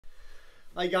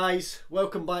Hi guys,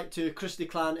 welcome back to Christie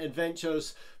Clan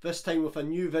Adventures, this time with a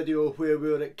new video where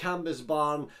we're at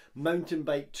Cambussbarn mountain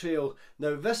bike trail.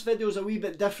 Now this video is a wee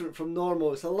bit different from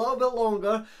normal, it's a little bit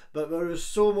longer but there is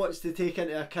so much to take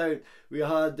into account. We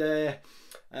had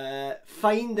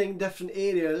finding different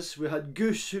areas, we had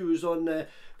Goose who was on the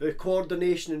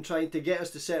coordination and trying to get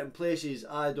us to certain places.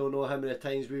 I don't know how many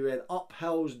times we went up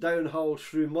hills, down hills,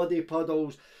 through muddy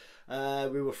puddles.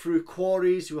 We were through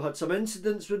quarries, we had some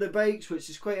incidents with the bikes which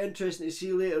is quite interesting to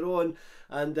see later on,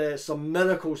 and some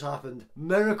miracles happened.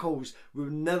 Miracles! We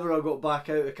would never have got back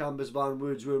out of Cambussbarn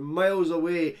Woods. We were miles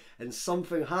away and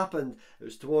something happened. It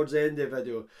was towards the end of the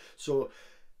video. So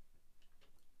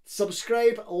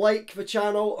subscribe, like the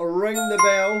channel, ring the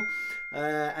bell.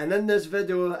 And in this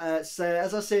video, it's,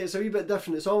 as I say, it's a wee bit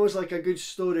different. It's almost like a good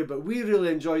story, but we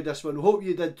really enjoyed this one. Hope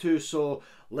you did too, so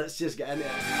let's just get into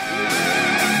it.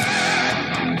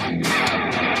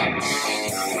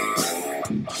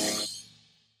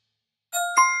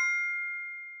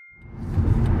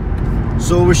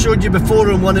 So we showed you before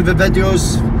in one of the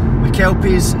videos, the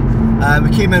kelpies.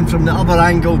 We came in from the other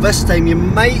angle. This time you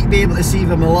might be able to see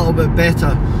them a little bit better.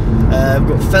 We've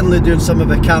got Finlay doing some of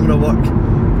the camera work.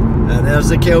 And there's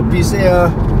the kelpies there.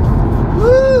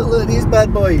 Woo! Look at these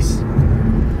bad boys.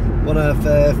 One of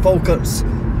Falkirk's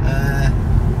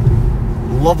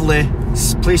lovely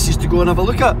places to go and have a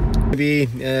look at. Maybe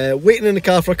waiting in the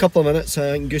car for a couple of minutes.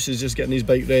 I think Goose is just getting his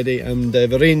bike ready, and the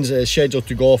rain's scheduled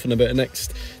to go off in about the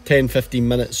next 10-15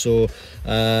 minutes, so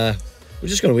we're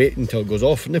just going to wait until it goes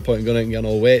off. No point in going out and getting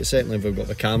all wet, certainly if we've got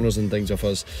the cameras and things with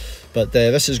us. But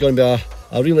this is going to be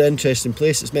a really interesting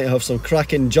place. It's meant to have some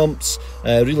cracking jumps,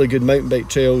 really good mountain bike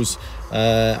trails,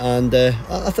 and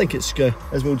I think it's,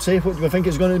 as we would say, what do we think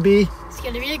it's going to be? It's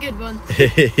going to be a good one.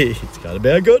 It's going to be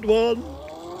a good one.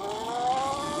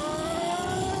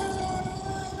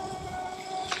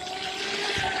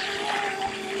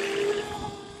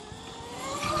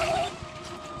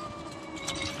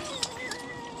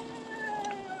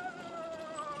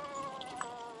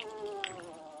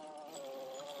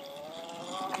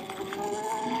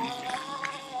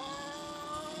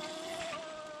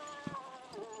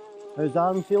 How's the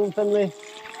arm feeling, Finlay?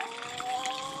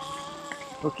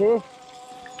 Okay?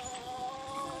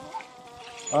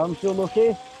 Arm feeling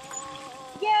okay?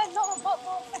 Yeah, not a but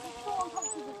it's so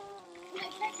uncomfortable.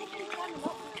 It's like taking the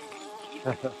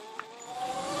camera up.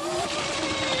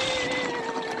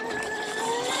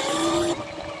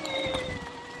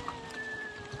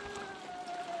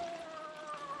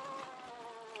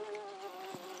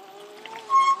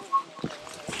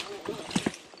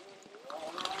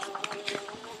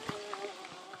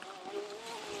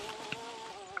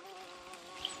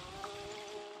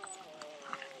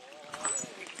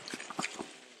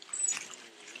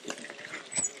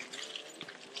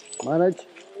 Manage.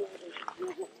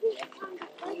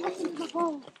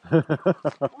 Oh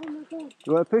my god.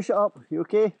 You want to push it up? You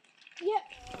okay? Yep.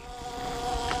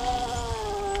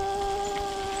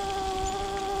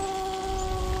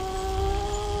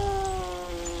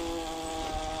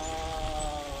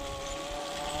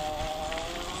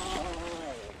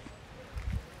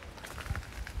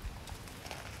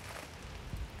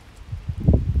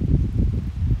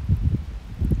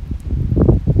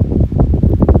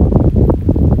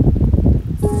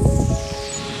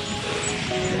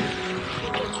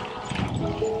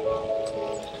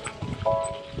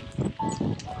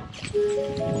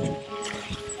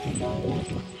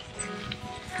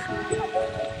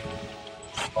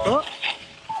 Oh.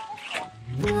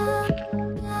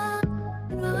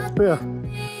 Where?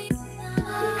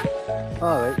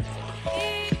 Alright.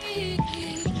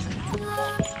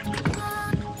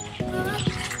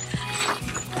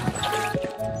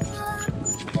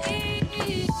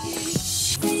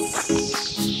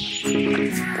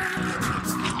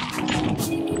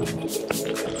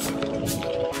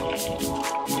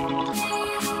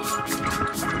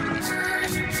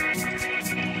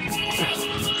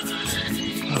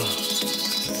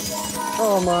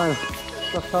 Oh man,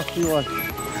 it's a tough one.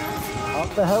 Up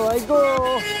the hill I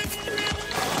go!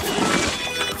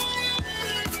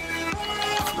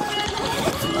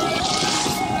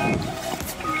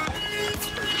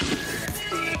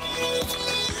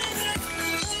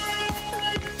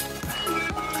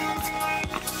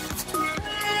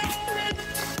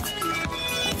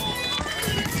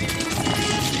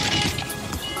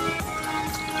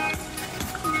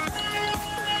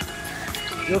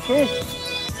 You okay?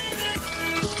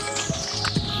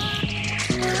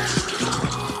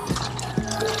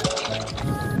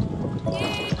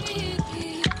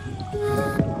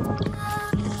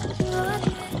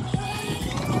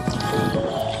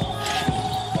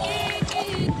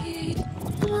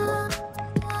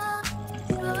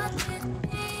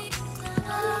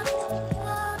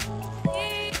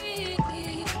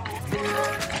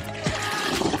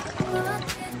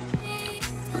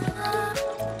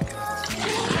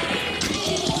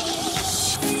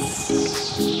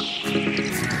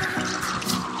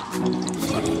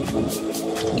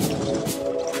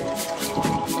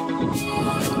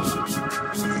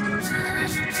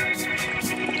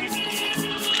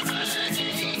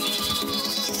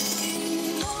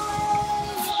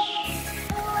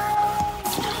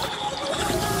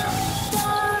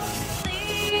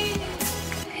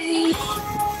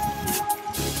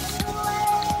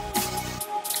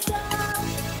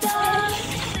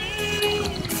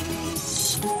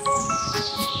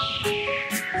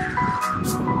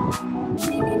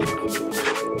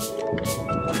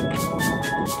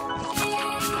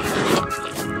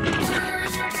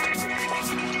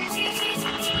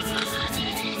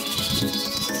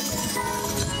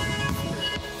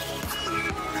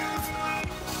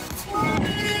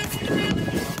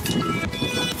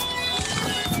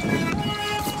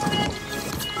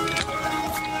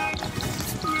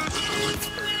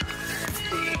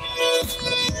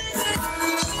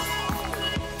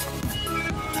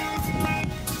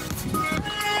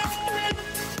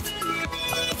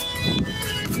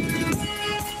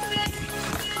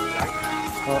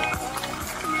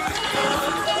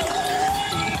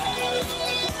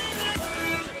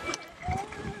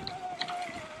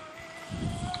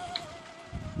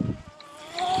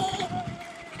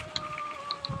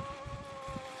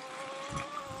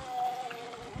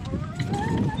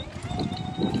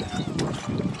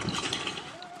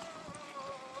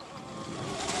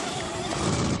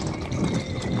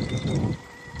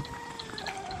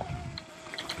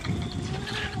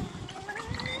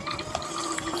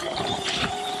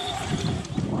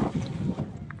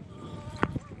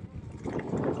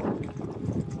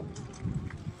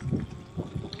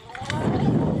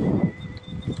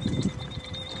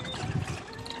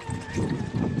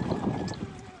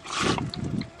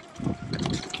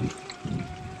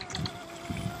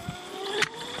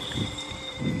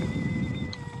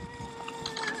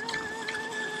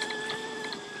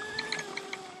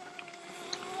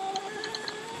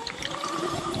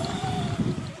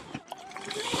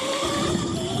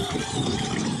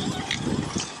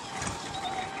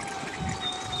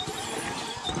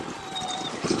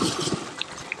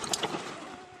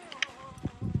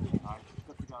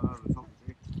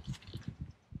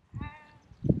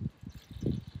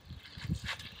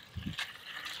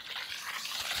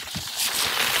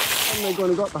 I'm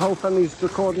going to got the whole thing. He's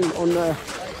recording on the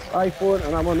iPhone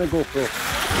and I'm on the GoPro.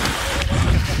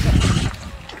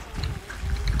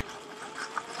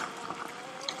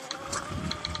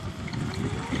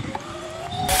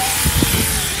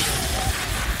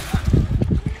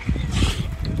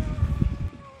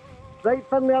 Right,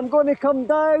 Finley, I'm going to come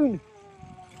down.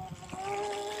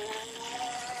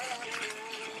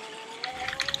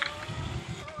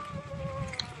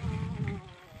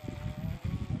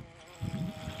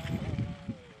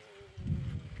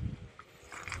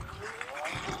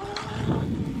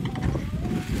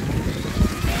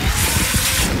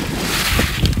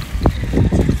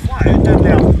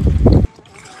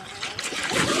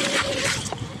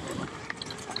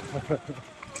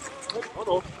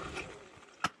 Hello.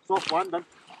 Soft landing.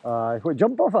 What,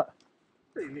 jump off it?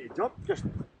 You need to jump, just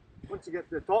once you get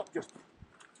to the top, just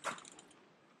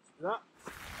that.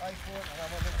 iPhone and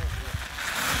I'm on the GoPro.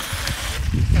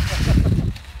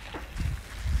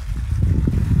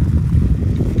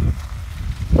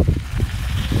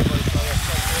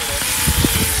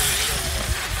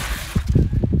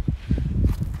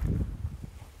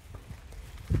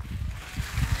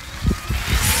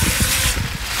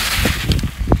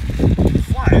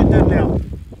 Fly out down there.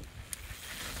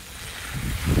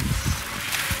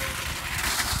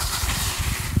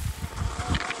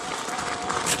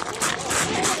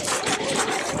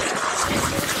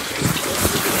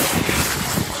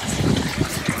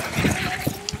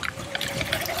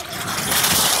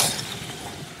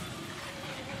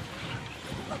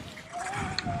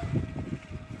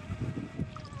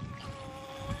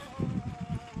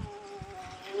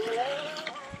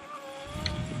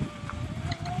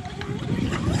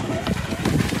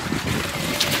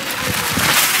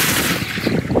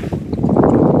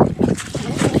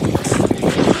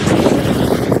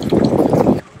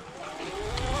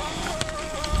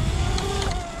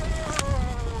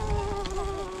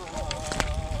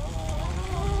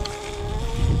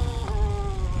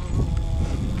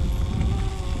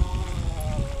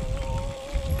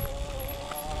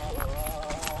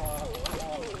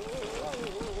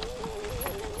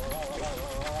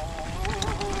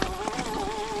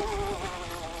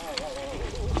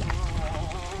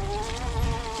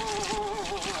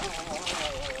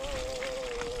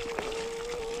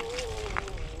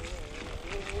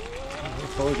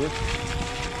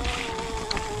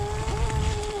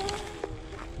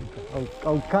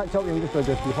 I'll catch up with you just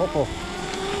a few hop off.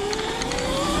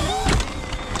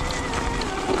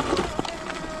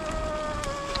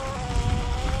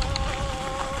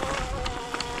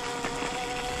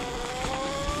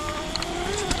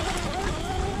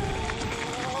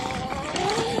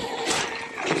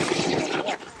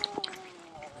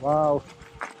 Wow,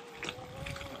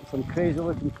 that's some crazy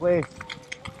looking place.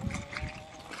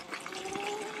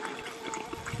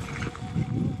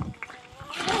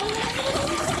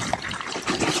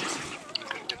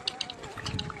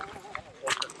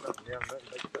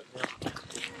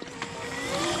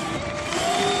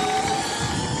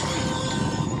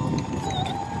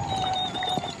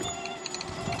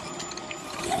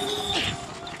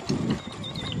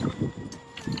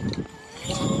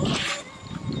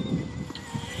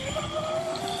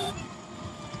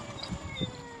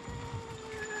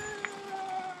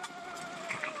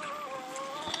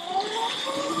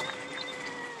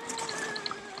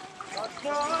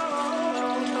 Bit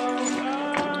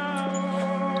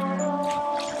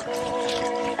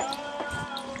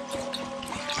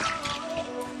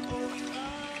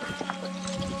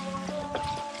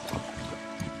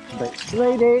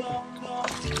slidey.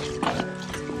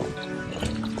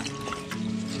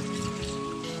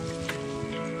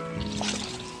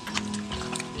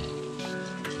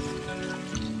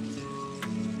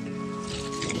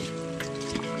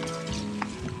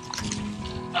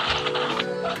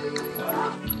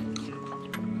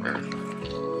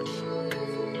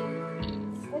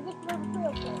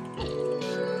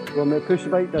 You want me to push the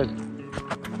bike down?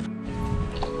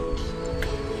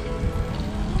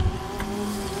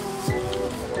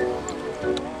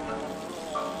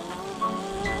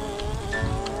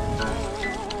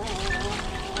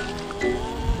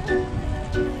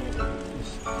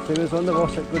 Same as on the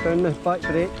Oset, go down the back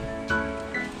brake.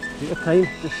 Take your time,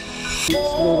 just shoot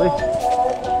slowly.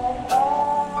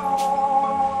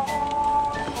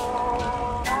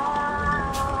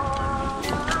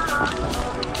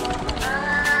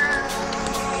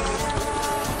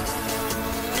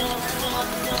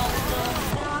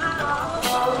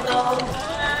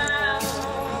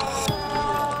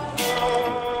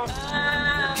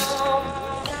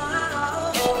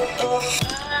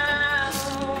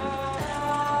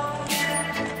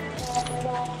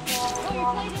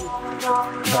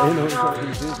 I know what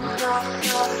he's doing.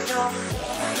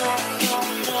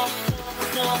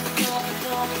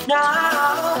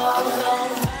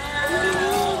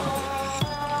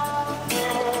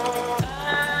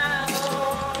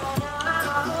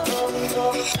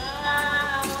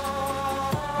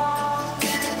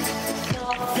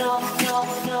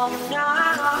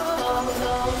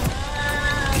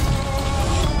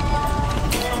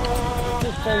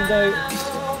 Just found out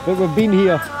that we've been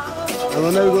here and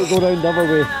we're now going to go round the other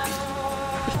way.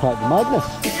 It's part of the madness.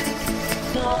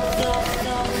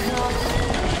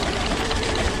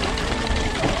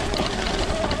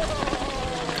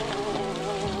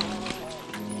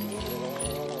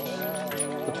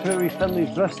 The poor wee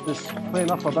Finley's wrist is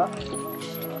playing up a bit.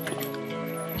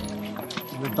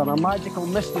 We've done a magical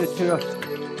mystery tour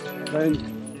round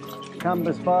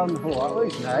Cambussbarn. Oh, that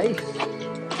looks nice.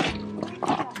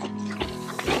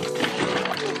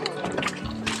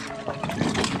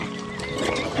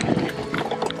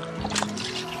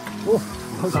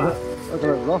 Oh, that's a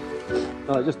bit rough.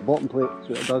 No, it's just the bottom plate,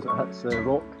 so it does, it hits the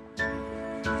rock.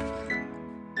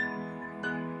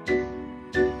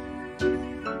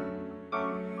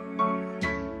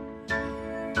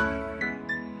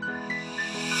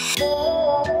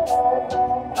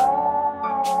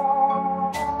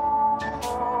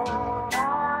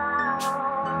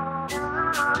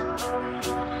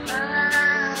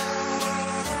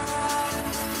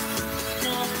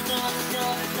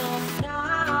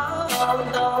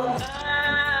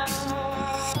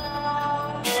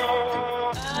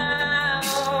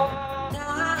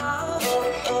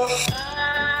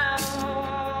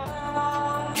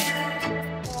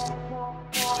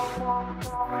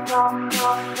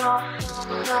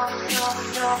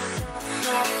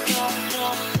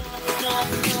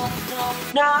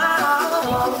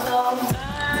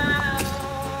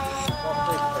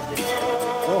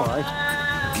 Oh, aye.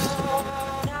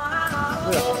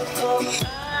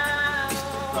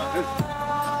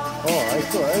 Oh, aye,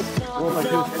 so it is. Oh my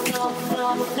goodness.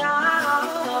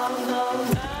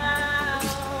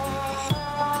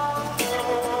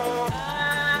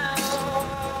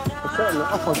 It's certainly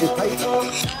up a good height.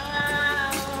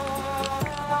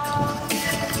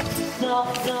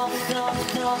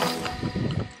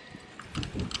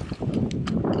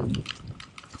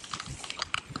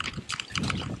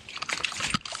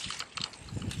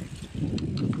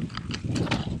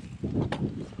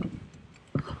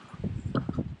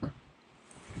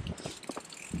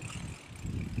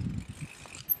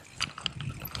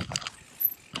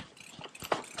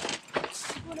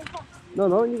 No,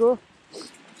 no, you go.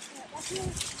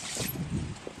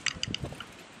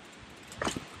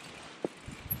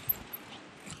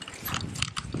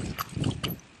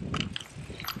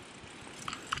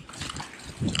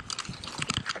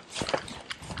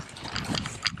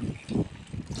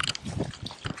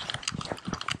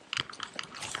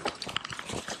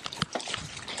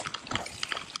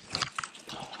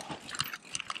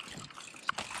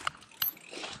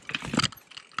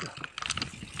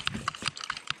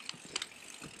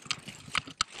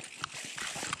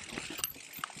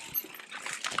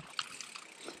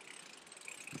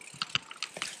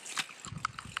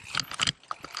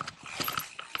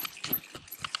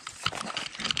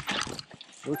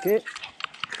 Okay.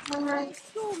 It's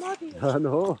so muddy. I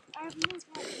know. I have no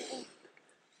time.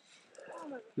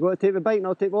 You want to take the bike and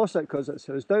I'll take Oset because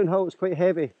it's downhill, it's quite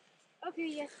heavy. Okay,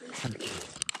 yes please.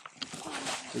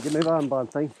 So give me the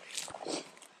armband thing.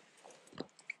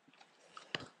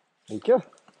 Thank you.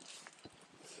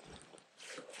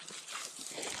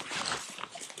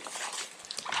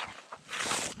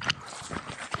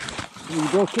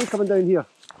 You okay coming down here?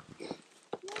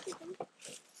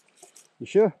 You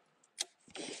sure?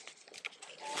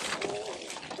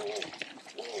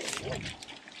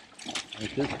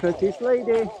 It is pretty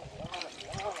slidey.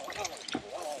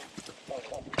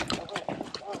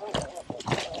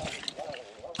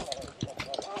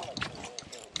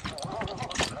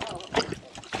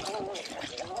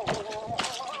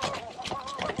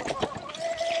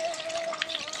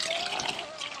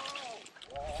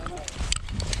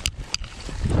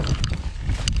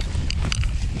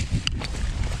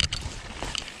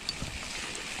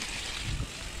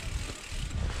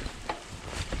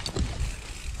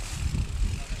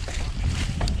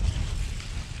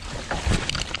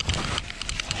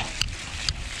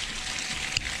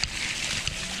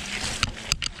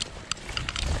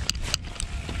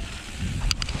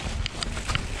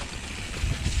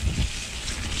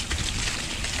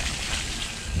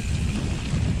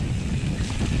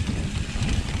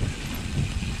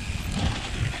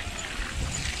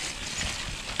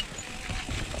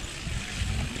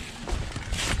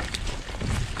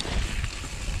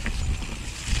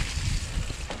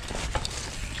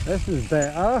 This is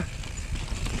better.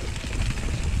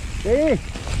 Hey!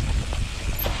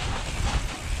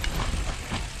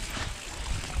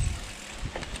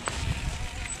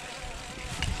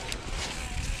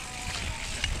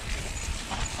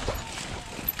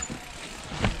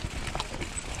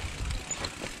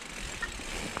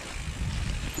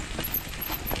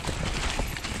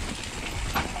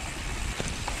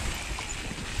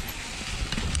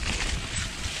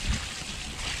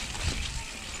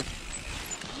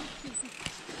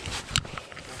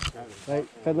 Right,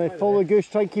 Finlay, follow the goose,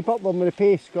 try and keep up with them with the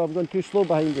pace, because I'm going too slow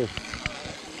behind you.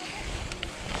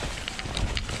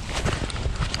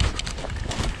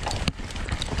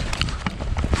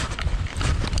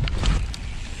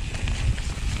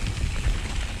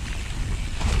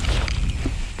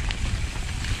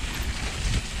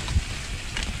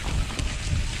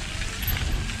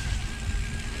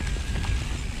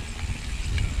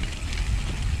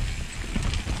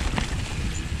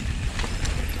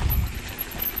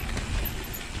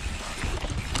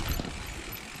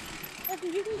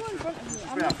 You can go in front of me.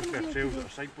 I'm not going to be trails that are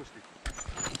signposted.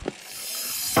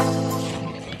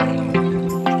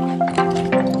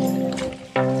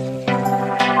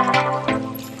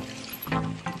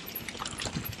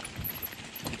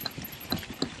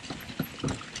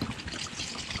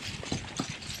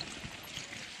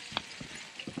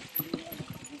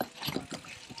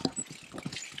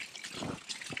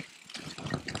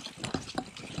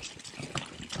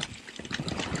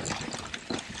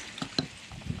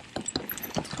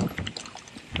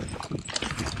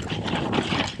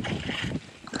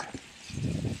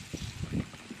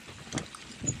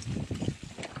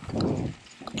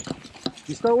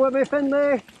 You still with me,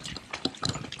 Finlay?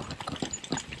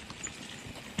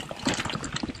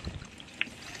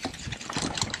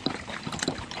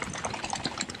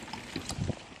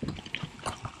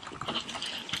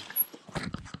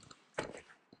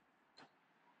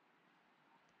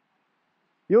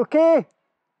 You okay?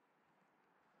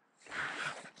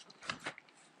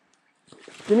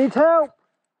 Do you need help?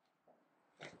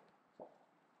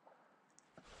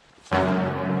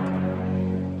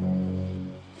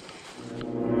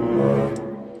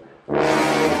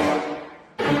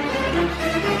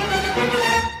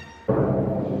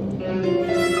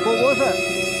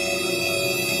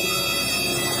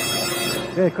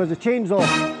 Yeah, because the chain's off.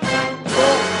 Stop,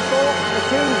 the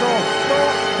chain's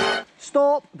off.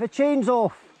 Stop, the chain's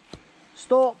off.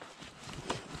 Stop.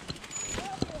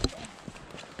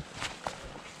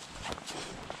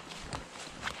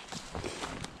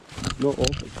 Not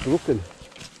off, it's broken.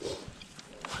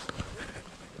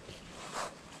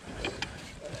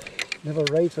 Never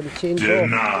rides when the chain's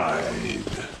Denied.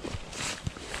 off.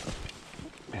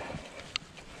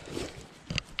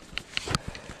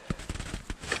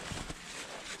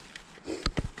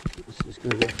 This is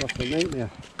going to be a fucking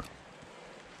nightmare.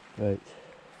 Right,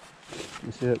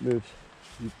 let's see how it moves.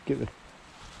 You give it.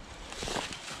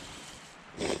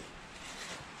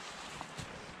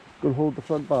 Go and hold the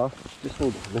front bar. Just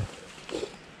hold it for me.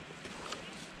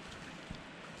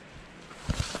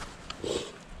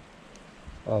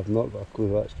 I've not got a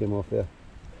clue that's came off there.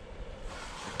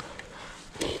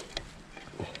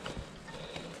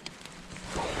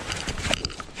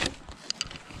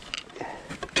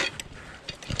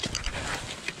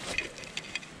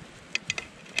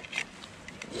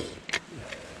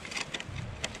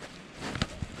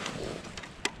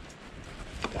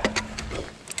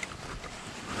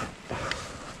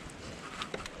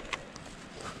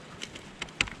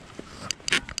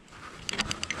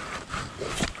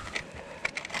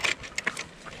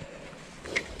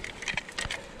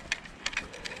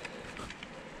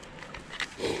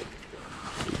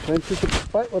 Then push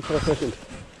it backward for a second.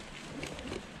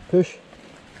 Push.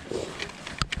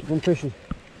 Keep on pushing.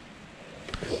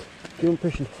 Keep on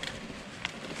pushing.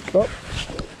 Stop.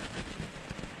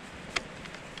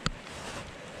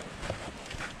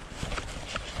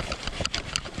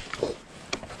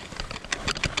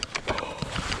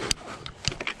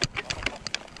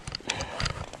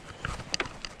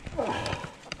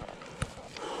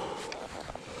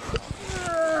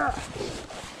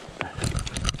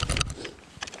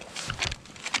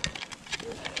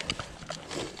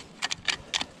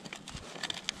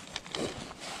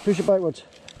 Push it backwards.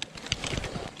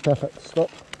 Perfect. Stop.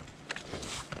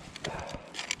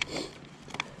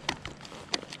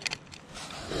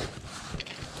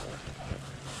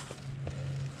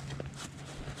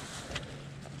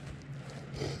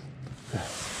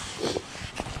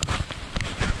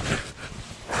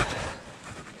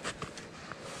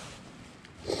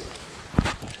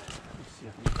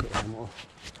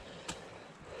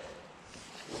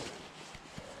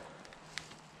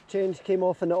 Chains came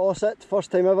off in the Oset,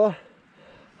 first time ever.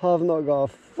 Have not got a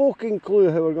fucking clue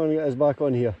how we're going to get this back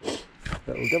on here,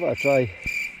 but we'll give it a try.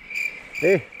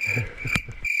 Hey.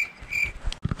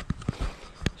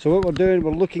 So what we're doing,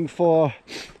 we're looking for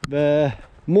the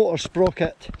motor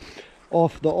sprocket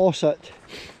off the Oset.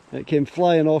 It came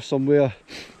flying off somewhere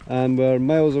and we're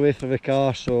miles away from the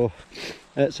car, so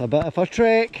it's a bit of a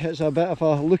trek. It's a bit of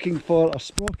a looking for a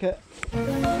sprocket,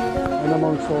 and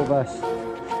amongst all this,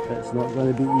 it's not going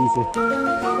to be easy.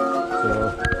 So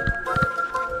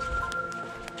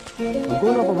I'm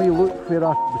going to have a wee look where I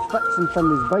was fixing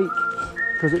Finley's bike,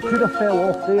 because it could have fell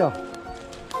off there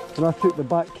when I took the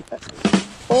back.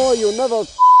 Oh, you'll never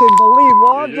believe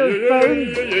what I've just found!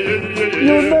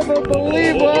 You'll never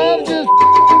believe what I've just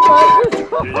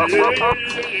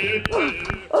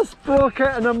found! A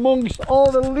sprocket in amongst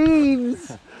all the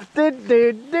leaves! What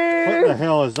the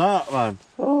hell is that, man?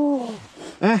 Oh,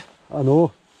 I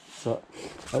know. So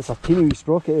it's a teeny wee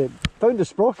sprocket. Found the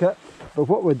sprocket, but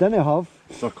what we didn't have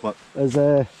Circlip. is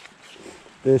the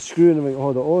screw and everything to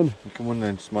hold it on. Come on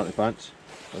then, smarty pants.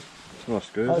 It's not a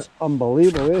screw. That's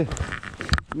unbelievable, eh?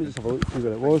 Let me just have a look, see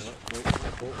what it was.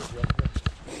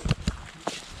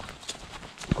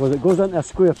 Because it goes into a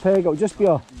square peg, it'll just be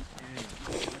a...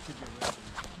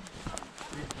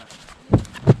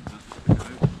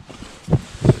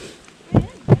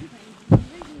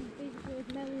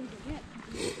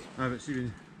 I haven't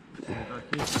seen it back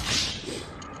here.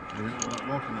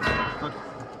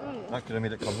 That could have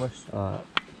made it come loose.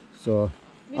 So...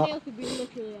 The nail could be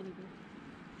literally anything.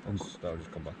 And that'll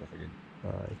just come back off again.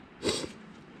 Aye.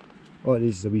 All it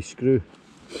needs is a wee screw.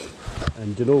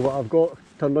 And do you know what I've got?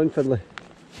 Turn round, Finley.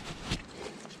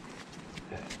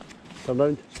 Turn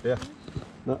round. Spare.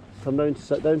 No, turn round,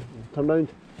 sit down, turn round.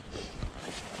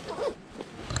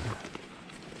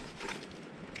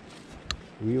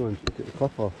 Wee one, took the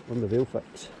clip off, on the veil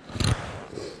fix.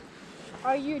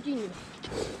 Are you a genius?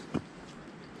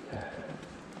 I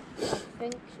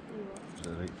think you are. Is it the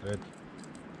right thread?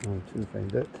 I'm trying to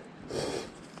find it.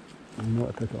 I know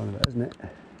what to put it on it, isn't it?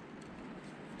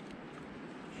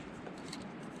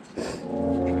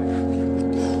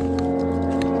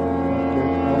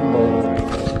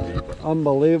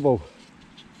 Unbelievable.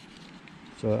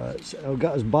 So it'll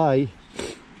get us by.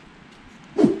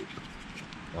 Oh,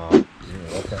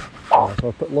 yeah, okay. So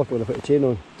I'll put lock when I put the chain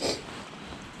on.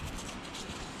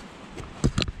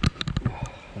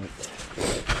 Right.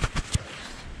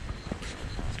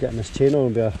 It's getting this chain on will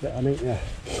be a bit of a nightmare.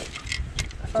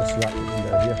 I've just wrapped it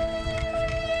down here.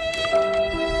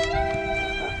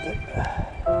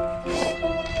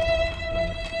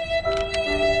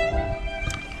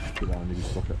 Put that on the wee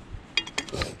sprocket.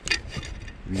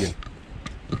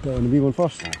 Put it on the wee one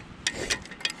first.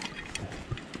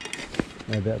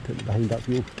 I better put it behind that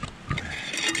wheel.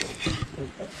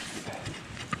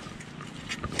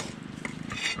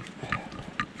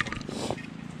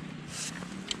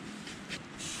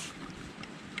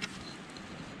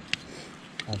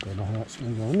 I don't know how that's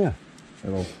going to go in there. I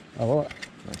will. I will it.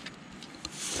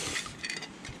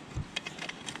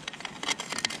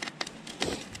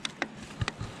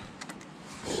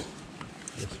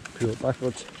 Just pull it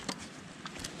backwards.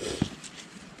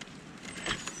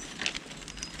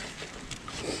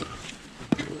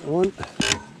 On.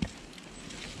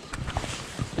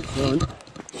 It's on.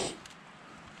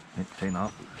 Chain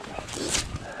up. It's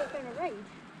going to rain.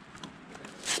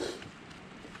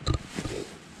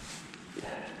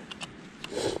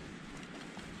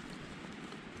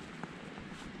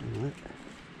 Alright.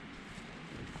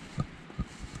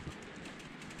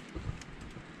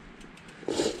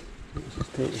 It's as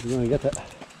tight as we're going to get it.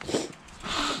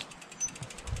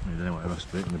 You don't want to risk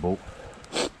breaking the bolt.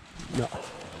 No.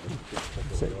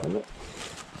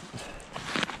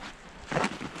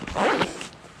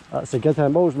 That's a good thing.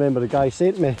 I always remember the guy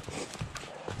saying to me,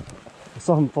 if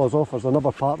something falls off, there's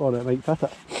another part on it that might fit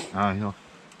it. Aye, no.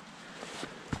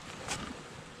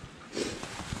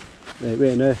 Right,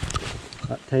 wait now.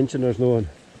 That tensioner's no on.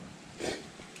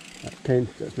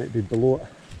 That might be below it.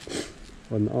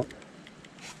 On the up.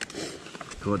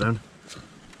 Go down.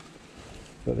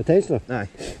 Got the tensioner? Aye.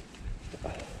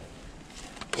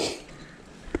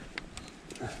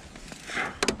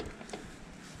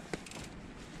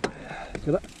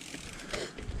 Got it?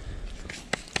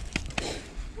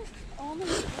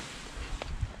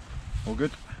 All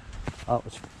good? That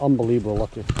was unbelievable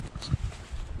lucky.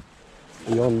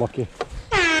 Beyond lucky.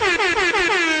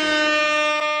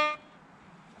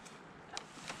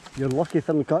 You're lucky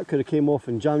Finley Cut could have came off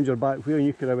and jammed your back wheel and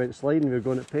you could have went sliding. We were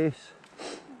going at pace.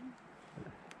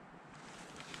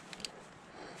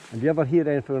 And do you ever hear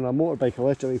anything on a motorbike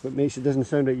electric that makes it doesn't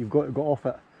sound like you've got to go off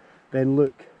it, then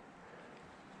look.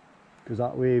 Because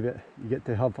that way you get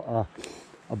to have a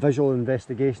visual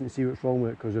investigation to see what's wrong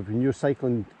with it, because if you're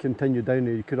cycling continue down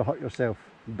there you could have hurt yourself.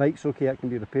 The bike's okay, it can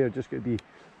be repaired, just got to be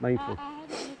mindful. I hadn't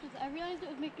noticed. I realised it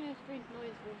was making a strange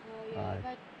noise before, yeah.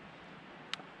 Aye.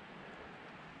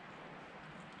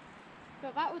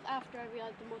 But that was after I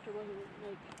realised the motor wasn't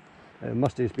like... It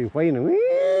must have just been whining.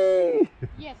 Whee!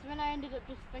 Yes, when I ended up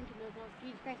just thinking to myself,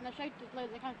 Jesus Christ, and I shouted as loud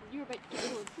as I can because you were about to keep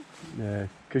going. Yeah,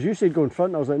 because you said go in front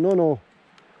and I was like no.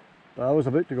 But I was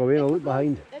about to go away and I looked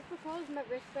behind. It's because my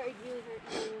wrist started really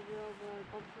hurting me over all the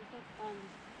bumps and stuff, and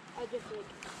I just like,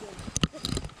 yeah.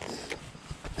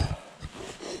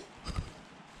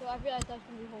 So I realised I was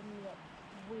going to be holding me up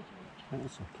way too much.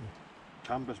 That's okay.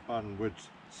 Cambussbarn Woods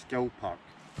Skill Park.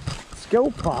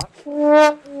 Skill Park?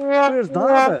 Where's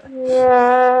that at?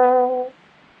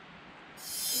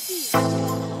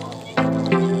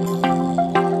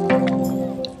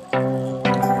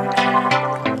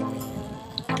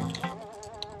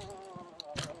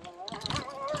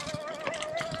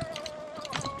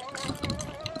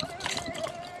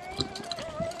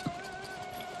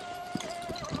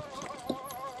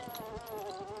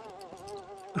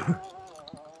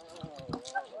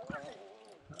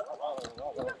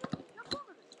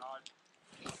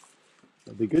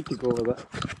 It'd be good to go with it.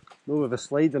 No, with a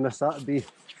slide in this, that'd be. You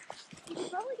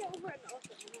could probably get over it in the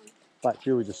Oset. Back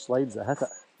here with just slides that hit it.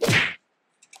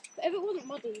 But if it wasn't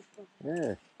muddy and stuff.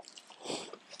 Yeah.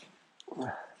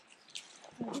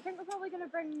 Do you think we're probably going to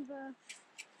bring the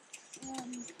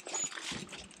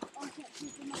Oset to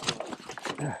the mud?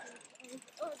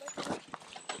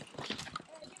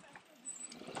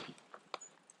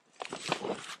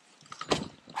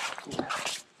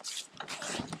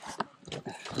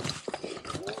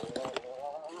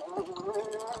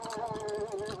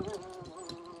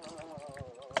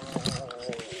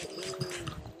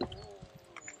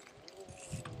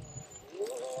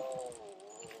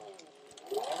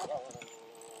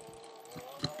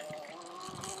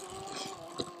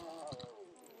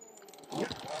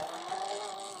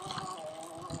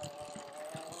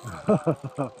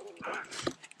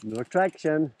 No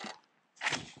traction.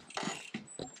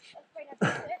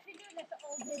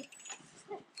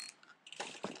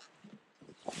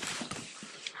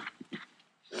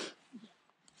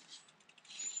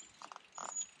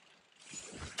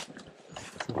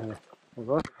 Hold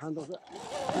on, handles it.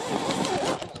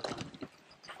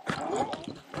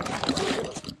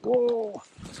 Whoa!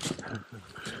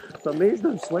 It's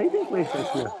amazing sliding places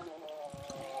here.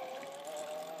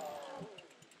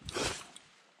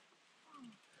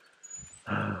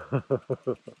 Oh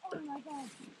my god.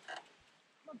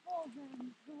 My balls are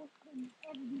exhausting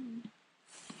everything.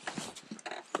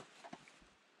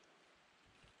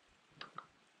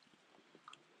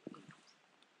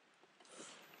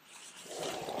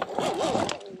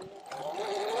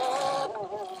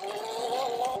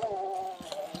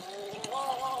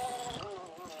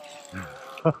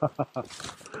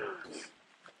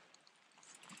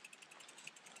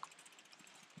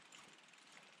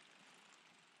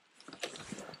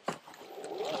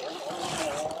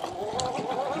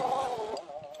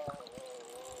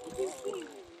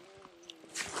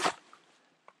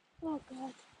 Oh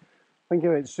god. I think it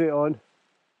went straight on.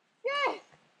 Yeah!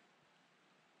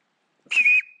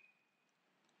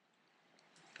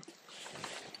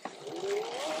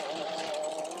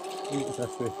 Leave it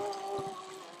this way.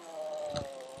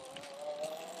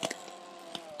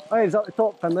 Hey, it's up the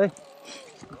top, Finley.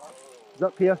 It's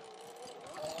up here.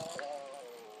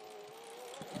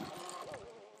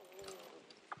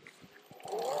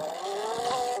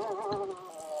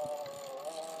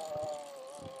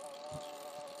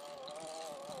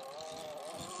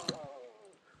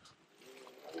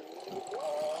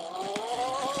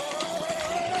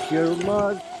 You're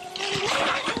mad.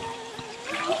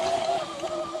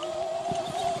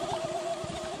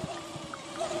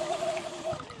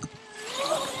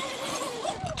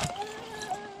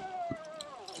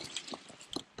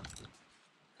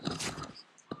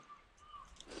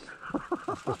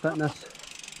 For fitness.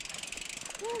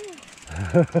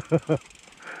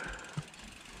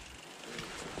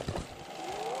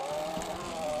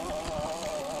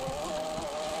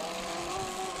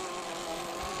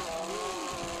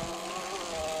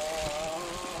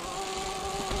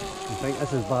 I think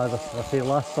this is bad. I say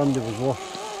last Sunday was worse.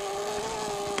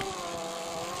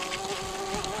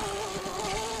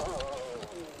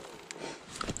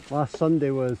 Last Sunday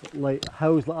was like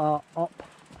hills like that up,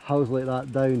 hills like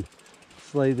that down,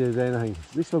 slidey as anything.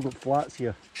 At least we've got flats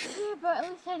here. Yeah, but at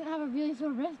least I didn't have a really sore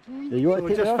wrist. Yeah, you want to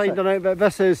take just finding out that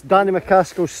this is Danny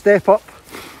McCaskill's step up.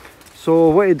 So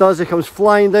what he does, he comes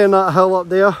flying down that hill up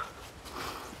there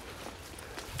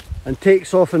and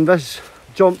takes off in this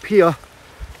jump here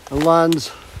and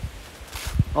lands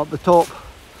up the top.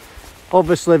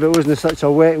 Obviously if it wasn't such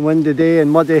a wet and windy day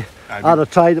and muddy, I'd have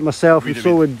tried it myself, and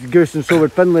so would Goose and so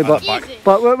would Finlay, but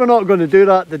we're not going to do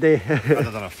that today. I'd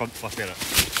have done a front flip in it.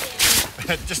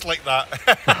 Just like that.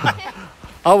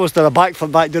 I almost did a back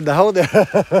flip back down the hill there. Oh,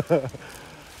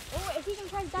 if you can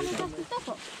try Danny McCaskill's step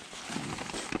up.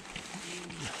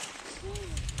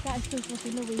 That's so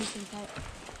flippy, no way you can try it.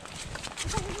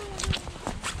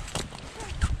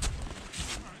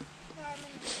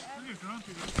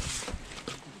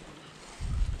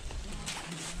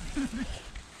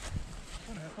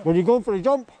 Were you going for a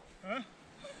jump? Huh?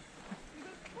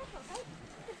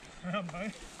 I am,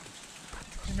 mate.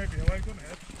 You might be away, go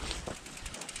ahead.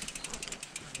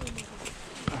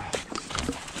 I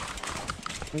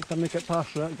think to make it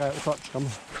past that guy at the touch, come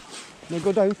on. Now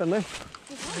go down, Finlay.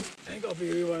 Ain't got to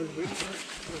be rewound a bit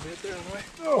there, anyway.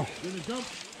 Oh, doing the jump?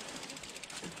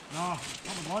 No, not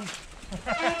one.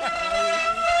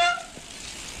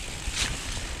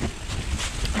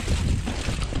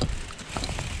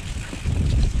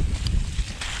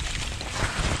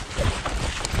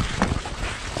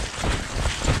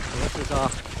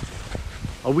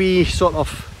 A wee sort of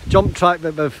jump track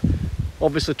that we've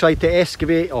obviously tried to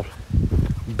excavate or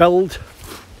build,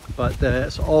 but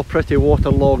it's all pretty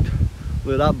waterlogged.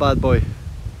 Look at that bad boy.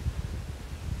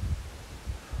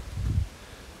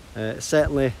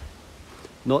 Certainly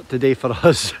not today for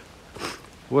us.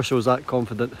 Wish I was that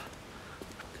confident.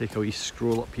 Take a wee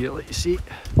scroll up here, let you see.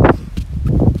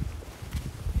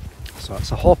 So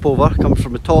it's a hop over, comes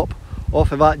from the top,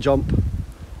 off of that jump,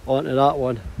 onto that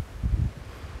one.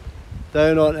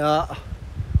 Down onto that,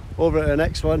 over to the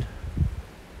next one.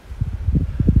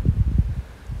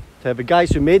 The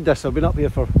guys who made this have been up here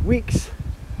for weeks.